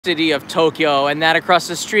city of Tokyo, and that across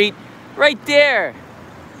the street, right there,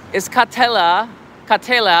 is Katela,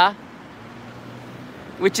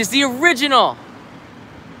 which is the original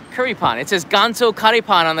Currypan. It says Ganso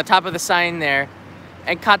Currypan on the top of the sign there,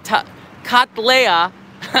 and Katlea,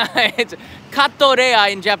 it's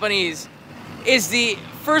Katorea in Japanese, is the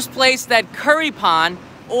first place that Currypan,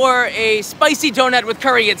 or a spicy donut with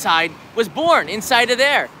curry inside, was born inside of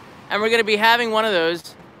there. And we're gonna be having one of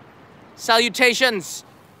those. Salutations.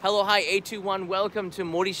 Hello, hi, A21, welcome to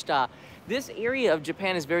Morishita. This area of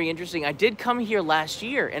Japan is very interesting. I did come here last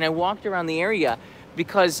year and I walked around the area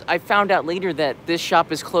because I found out later that this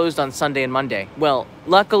shop is closed on Sunday and Monday. Well,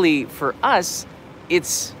 luckily for us,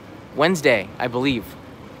 it's Wednesday, I believe,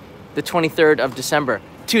 the 23rd of December,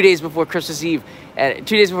 2 days before Christmas Eve, 2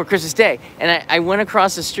 days before Christmas Day. And I went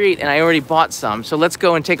across the street and I already bought some. So let's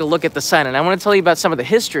go and take a look at the sign. And I want to tell you about some of the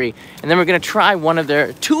history, and then we're going to try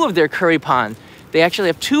two of their Currypan. They actually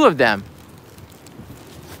have two of them.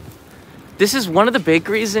 This is one of the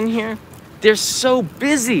bakeries in here. They're so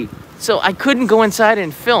busy. So I couldn't go inside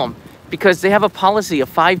and film because they have a policy of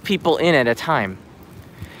 5 people in at a time.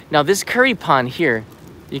 Now this Currypan here,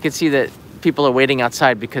 you can see that people are waiting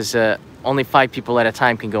outside because only 5 people at a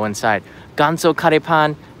time can go inside. Ganso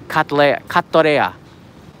Currypan Katorea.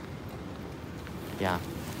 Yeah.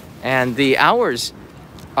 And the hours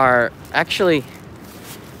are actually,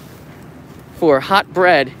 for hot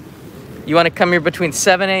bread, you want to come here between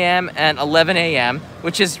 7 a.m. and 11 a.m.,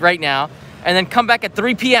 which is right now, and then come back at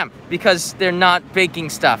 3 p.m. because they're not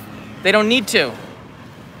baking stuff. They don't need to.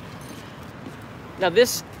 Now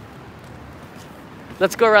this,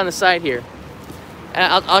 let's go around the side here.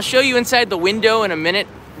 And I'll show you inside the window in a minute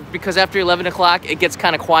because after 11 o'clock, it gets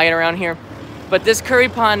kind of quiet around here. But this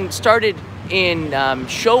Currypan started in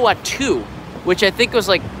Showa 2, which I think was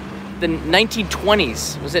like the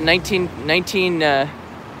 1920s. Was it 19?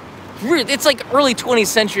 It's like early 20th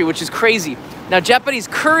century, which is crazy. Now, Japanese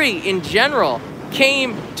curry in general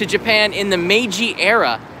came to Japan in the Meiji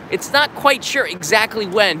era. It's not quite sure exactly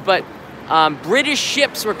when, but British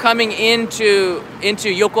ships were coming into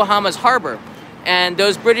Yokohama's harbor, and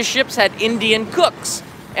those British ships had Indian cooks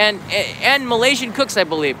and Malaysian cooks, I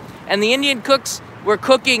believe. And the Indian cooks were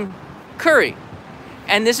cooking curry.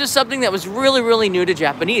 And this is something that was really, really new to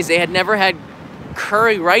Japanese. They had never had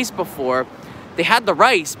curry rice before. They had the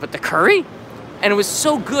rice, but the curry? And it was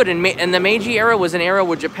so good. And the Meiji era was an era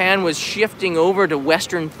where Japan was shifting over to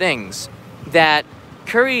Western things, that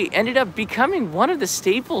curry ended up becoming one of the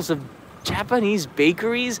staples of Japanese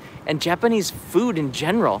bakeries and Japanese food in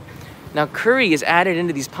general. Now, curry is added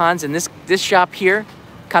into these pans, and this shop here,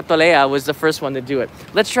 Katolea, was the first one to do it.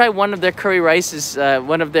 Let's try one of their curry rices,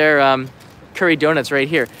 one of their curry donuts right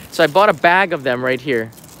here. So I bought a bag of them right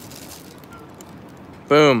here.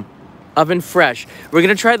 Boom. Oven fresh. We're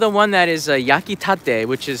gonna try the one that is yakitate,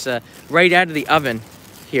 which is right out of the oven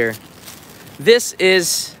here. This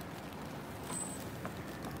is,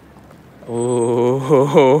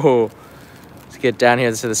 oh, let's get down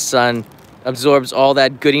here so the sun absorbs all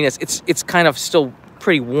that goodiness. It's kind of still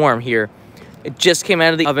pretty warm here. It just came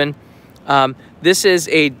out of the oven. This is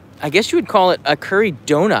I guess you would call it a curry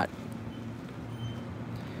donut.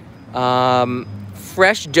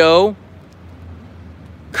 Fresh dough,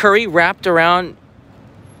 curry wrapped around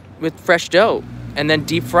with fresh dough and then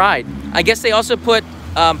deep fried. I guess they also put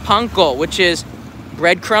panko, which is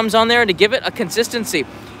breadcrumbs, on there to give it a consistency.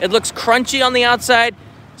 It looks crunchy on the outside,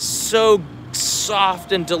 so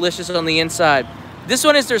soft and delicious on the inside. This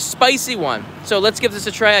one is their spicy one. So let's give this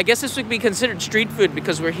a try. I guess this would be considered street food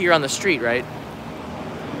because we're here on the street, right?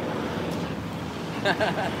 All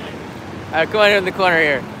right, come on in the corner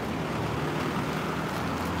here.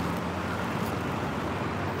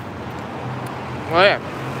 Oh yeah.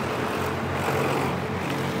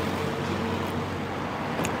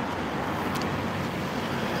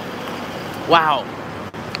 Wow.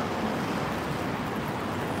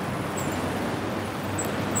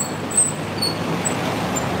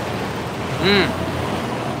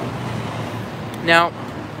 Now,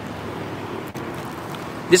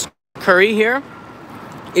 this curry here,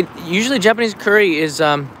 usually Japanese curry is,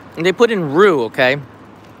 they put in roux, okay?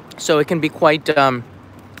 So it can be quite, I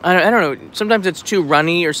don't know, sometimes it's too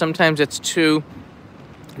runny or sometimes it's too,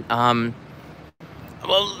 well,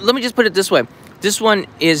 let me just put it this way. This one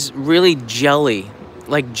is really jelly,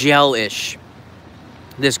 like gel-ish,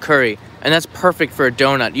 this curry. And that's perfect for a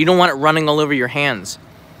donut. You don't want it running all over your hands.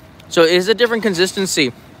 So it is a different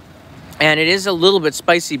consistency, and it is a little bit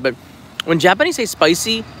spicy, but when Japanese say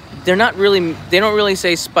spicy, they don't really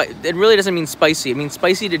say spicy. It really doesn't mean spicy. It means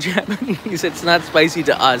spicy to Japanese. It's not spicy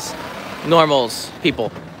to us, normals,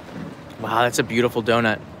 people. Wow, that's a beautiful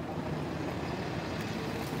donut.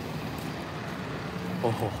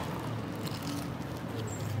 Oh.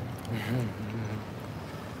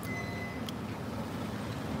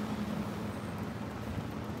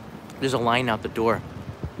 There's a line out the door.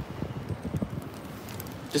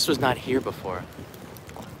 This was not here before.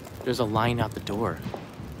 There's a line out the door.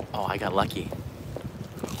 Oh, I got lucky.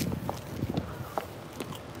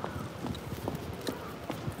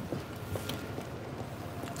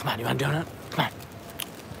 Come on, you want a donut? Come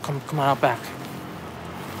on. Come on out back.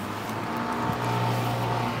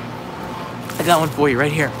 I got one for you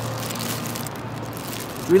right here.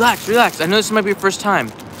 Relax, relax. I know this might be your first time.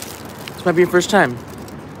 This might be your first time.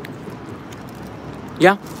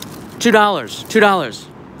 Yeah? $2. $2.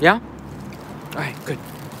 Yeah? All right, good.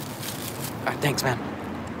 All right, thanks, man.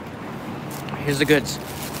 Here's the goods.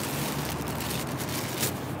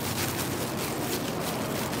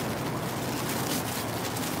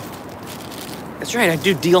 That's right, I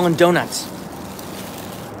do deal in donuts.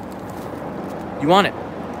 You want it?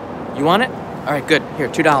 You want it? All right, good. Here,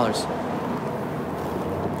 $2.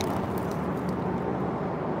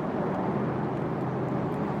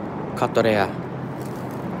 Katorea.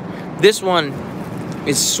 This one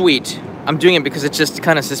is sweet. I'm doing it because it's just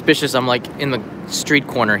kind of suspicious. I'm like in the street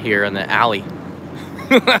corner here in the alley.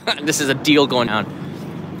 This is a deal going on.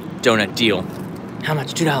 Donut deal. How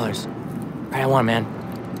much? $2. All right, I want it, man.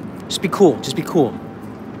 Just be cool. Just be cool.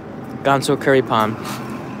 Ganso Currypan.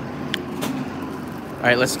 All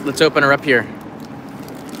right, let's open her up here.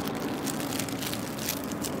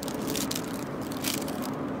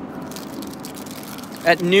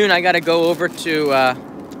 At noon, I gotta go over to.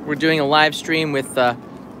 We're doing a live stream with. All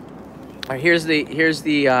right, here's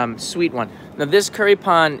the sweet one. Now this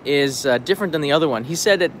Currypan is different than the other one. He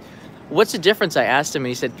said that. What's the difference? I asked him, and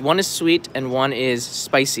he said one is sweet and one is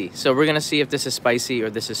spicy. So we're gonna see if this is spicy or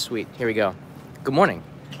this is sweet. Here we go. Good morning.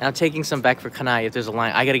 And I'm taking some back for Kanai if there's a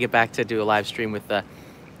line. I gotta get back to do a live stream with the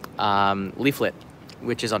Leaflet,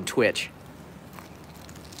 which is on Twitch.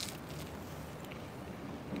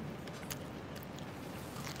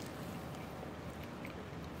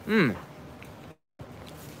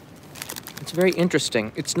 It's very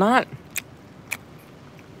interesting. It's not,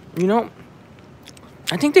 you know,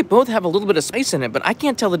 I think they both have a little bit of spice in it, but I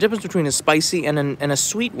can't tell the difference between a spicy and a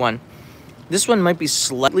sweet one. This one might be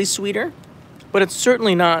slightly sweeter, but it's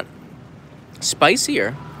certainly not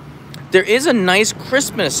spicier. There is a nice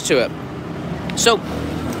crispness to it. So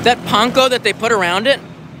that panko that they put around it,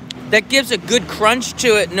 that gives a good crunch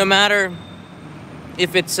to it no matter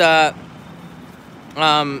if it's hot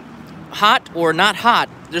or not hot.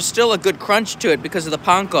 There's still a good crunch to it because of the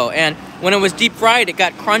panko. And when it was deep fried, it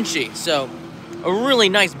got crunchy. So a really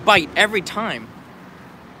nice bite every time.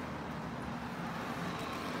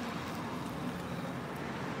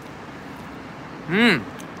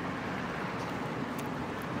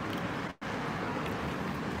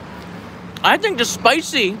 I think the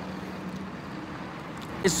spicy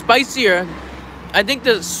is spicier. I think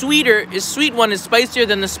the sweet one is spicier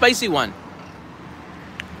than the spicy one.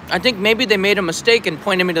 I think maybe they made a mistake and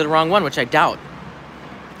pointed me to the wrong one, which I doubt.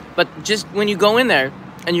 But just when you go in there,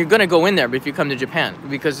 and you're gonna go in there if you come to Japan,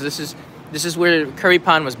 because this is where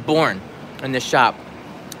Currypan was born, in this shop.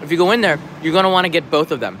 If you go in there, you're gonna want to get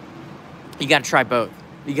both of them. You gotta try both.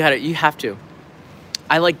 You have to.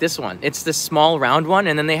 I like this one. It's the small round one,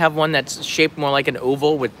 and then they have one that's shaped more like an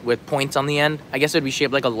oval with points on the end. I guess it would be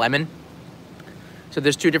shaped like a lemon. So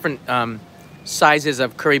there's two different sizes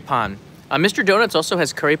of Currypan. Mr. Donuts also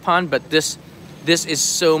has Currypan, but this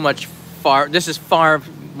is far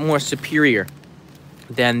more superior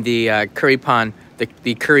than the Currypan,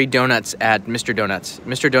 the curry donuts at Mr. Donuts.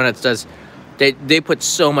 Mr. Donuts does, they put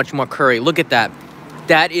so much more curry. Look at that.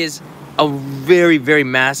 That is a very, very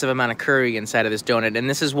massive amount of curry inside of this donut, and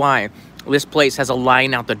this is why this place has a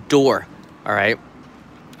line out the door, all right?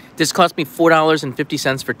 This cost me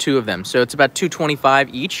 $4.50 for two of them, so it's about $2.25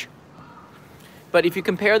 each. But if you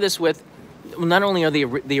compare this with, well, not only are they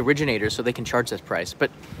the originators, so they can charge this price,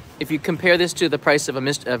 but if you compare this to the price of a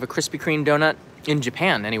Krispy Kreme donut in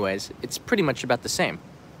Japan, anyways, it's pretty much about the same.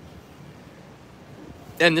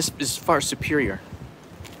 And this is far superior.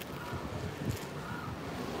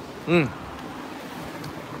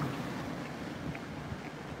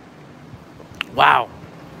 Wow.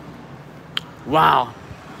 Wow.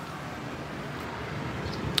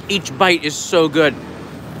 Each bite is so good.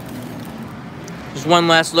 Just one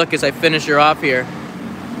last look as I finish her off here.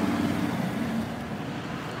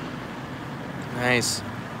 Nice.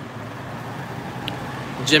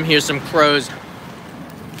 Jim hears some crows.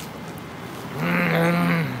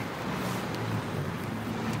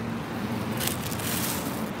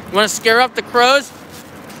 You want to scare off the crows?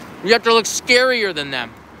 You have to look scarier than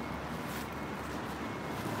them.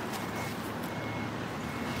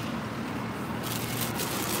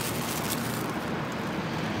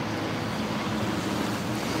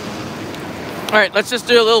 All right, let's just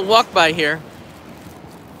do a little walk by here.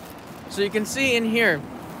 So you can see in here,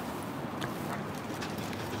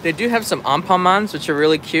 they do have some anpanmans, which are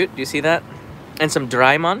really cute. Do you see that? And some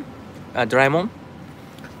draimon. And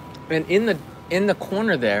in the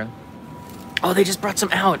corner there, oh, they just brought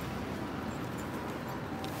some out.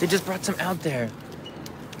 They just brought some out there.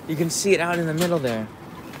 You can see it out in the middle there.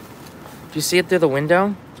 Do you see it through the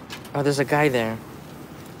window? Oh, there's a guy there.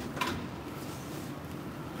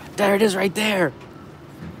 There it is right there.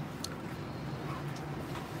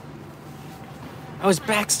 Oh, his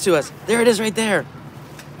back's to us. There it is right there.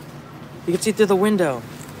 You can see through the window.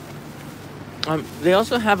 They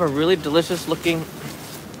also have a really delicious looking...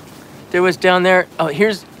 There was down there... Oh,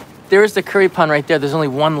 there's the currypan right there. There's only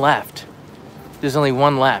one left. There's only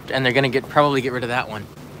one left. And they're going to probably get rid of that one.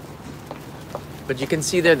 But you can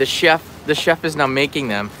see there the chef is now making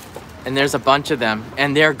them. And there's a bunch of them.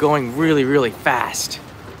 And they're going really, really fast.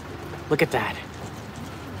 Look at that.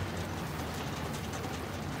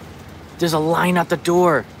 There's a line out the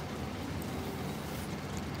door.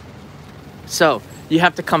 So you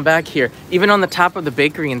have to come back here. Even on the top of the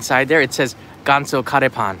bakery inside there, it says Ganso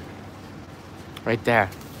Currypan. Right there.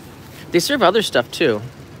 They serve other stuff too.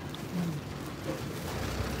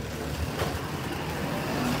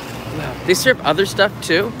 They serve other stuff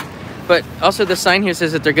too. But also the sign here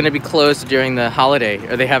says that they're going to be closed during the holiday,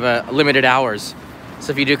 or they have a limited hours.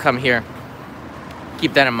 So if you do come here,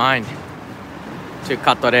 keep that in mind. To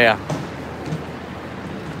Katorea.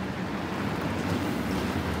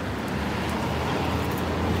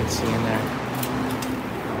 You can see in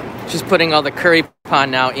there. She's putting all the currypan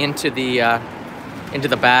now into the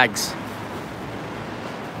bags.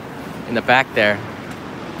 In the back there.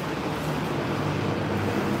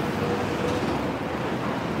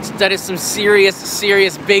 That is some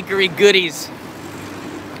serious bakery goodies.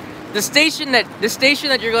 The station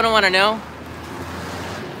that you're going to want to know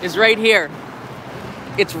is right here.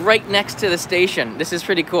 It's right next to the station. This is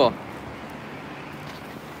pretty cool.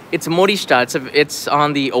 It's Morishita. It's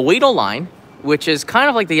on the Oedo line, which is kind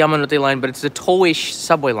of like the Yamanote line, but it's the Toei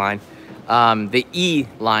subway line. The E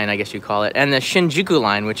line, I guess you call it. And the Shinjuku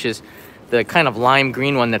line, which is the kind of lime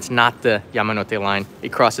green one that's not the Yamanote line.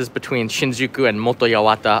 It crosses between Shinjuku and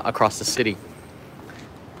Motoyawata across the city.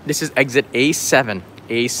 This is exit A7.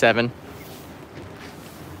 A7.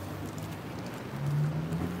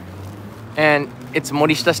 And it's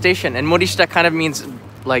Morishita Station. And Morishita kind of means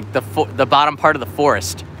like the bottom part of the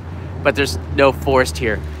forest. But there's no forest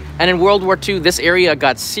here. And in World War II, this area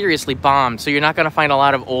got seriously bombed. So you're not going to find a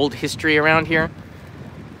lot of old history around here.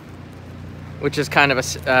 Which is kind of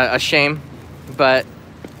a shame. But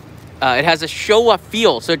it has a Showa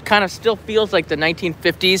feel. So it kind of still feels like the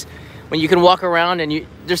 1950s. When you can walk around and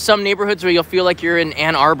there's some neighborhoods where you'll feel like you're in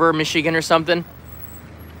Ann Arbor, Michigan or something.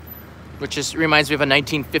 Which just reminds me of a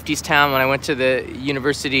 1950s town when I went to the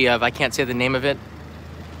University of, I can't say the name of it.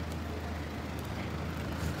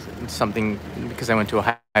 Something, because I went to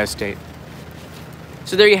Ohio State.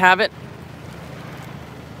 So there you have it.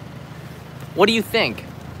 What do you think?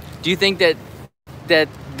 Do you think that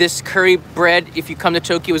this curry bread, if you come to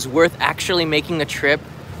Tokyo, is worth actually making the trip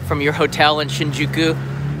from your hotel in Shinjuku,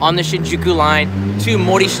 on the Shinjuku line, to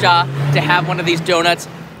Morishita to have one of these donuts?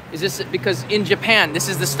 Is this because in Japan, this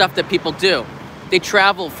is the stuff that people do. They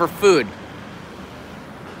travel for food.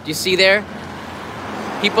 Do you see there?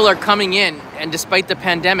 People are coming in, and despite the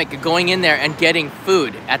pandemic, going in there and getting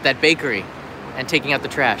food at that bakery and taking out the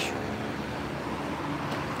trash.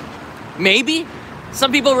 Maybe?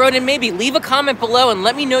 Some people wrote in maybe. Leave a comment below and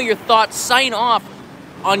let me know your thoughts. Sign off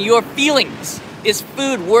on your feelings. Is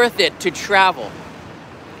food worth it to travel?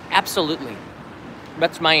 Absolutely.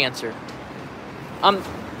 That's my answer.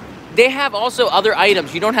 They have also other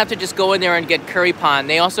items. You don't have to just go in there and get currypan.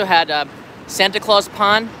 They also had Santa Claus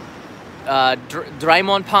pan,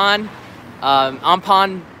 Draimon pan,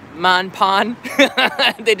 Anpanman pan.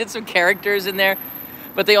 They did some characters in there.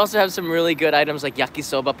 But they also have some really good items like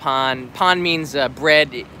yakisoba pan. Pan means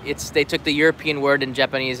bread. They took the European word in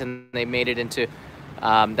Japanese and they made it into,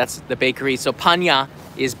 that's the bakery. So panya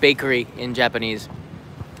is bakery in Japanese.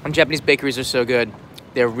 And Japanese bakeries are so good.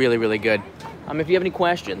 They're really, really good. If you have any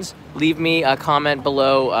questions, leave me a comment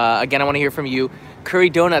below. Again, I want to hear from you. Curry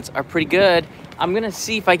donuts are pretty good. I'm going to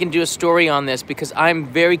see if I can do a story on this because I'm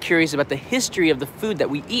very curious about the history of the food that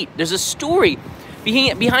we eat. There's a story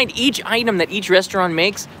behind each item that each restaurant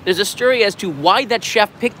makes. There's a story as to why that chef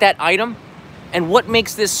picked that item and what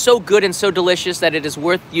makes this so good and so delicious that it is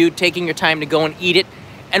worth you taking your time to go and eat it.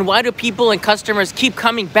 And why do people and customers keep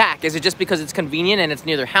coming back? Is it just because it's convenient and it's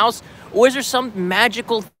near their house? Or is there some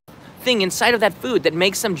magical thing inside of that food that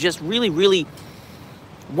makes them just really, really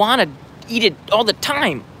want to eat it all the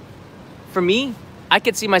time. For me, I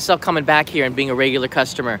could see myself coming back here and being a regular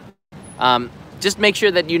customer. Just make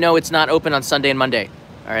sure that you know it's not open on Sunday and Monday.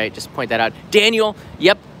 All right, just point that out. Daniel,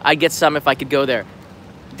 yep, I'd get some if I could go there.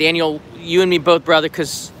 Daniel, you and me both, brother,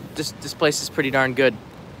 because this place is pretty darn good.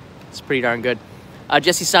 It's pretty darn good.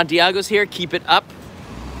 Jesse Santiago's here, keep it up.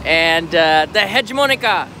 And the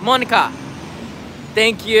Hegemonica, Monica.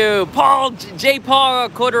 Thank you. Paul, J. Paul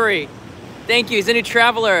Coterie. Thank you. He's a new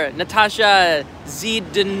traveler. Natasha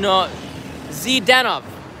Zidanov.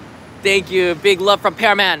 Thank you. Big love from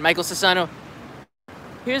Pearman. Michael Sassano.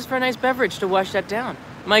 Here's for a nice beverage to wash that down.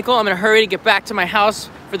 Michael, I'm in a hurry to get back to my house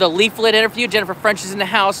for the leaflet interview. Jennifer French is in the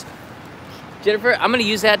house. Jennifer, I'm going to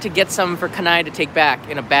use that to get some for Kanai to take back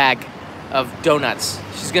in a bag of donuts.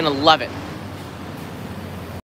 She's going to love it.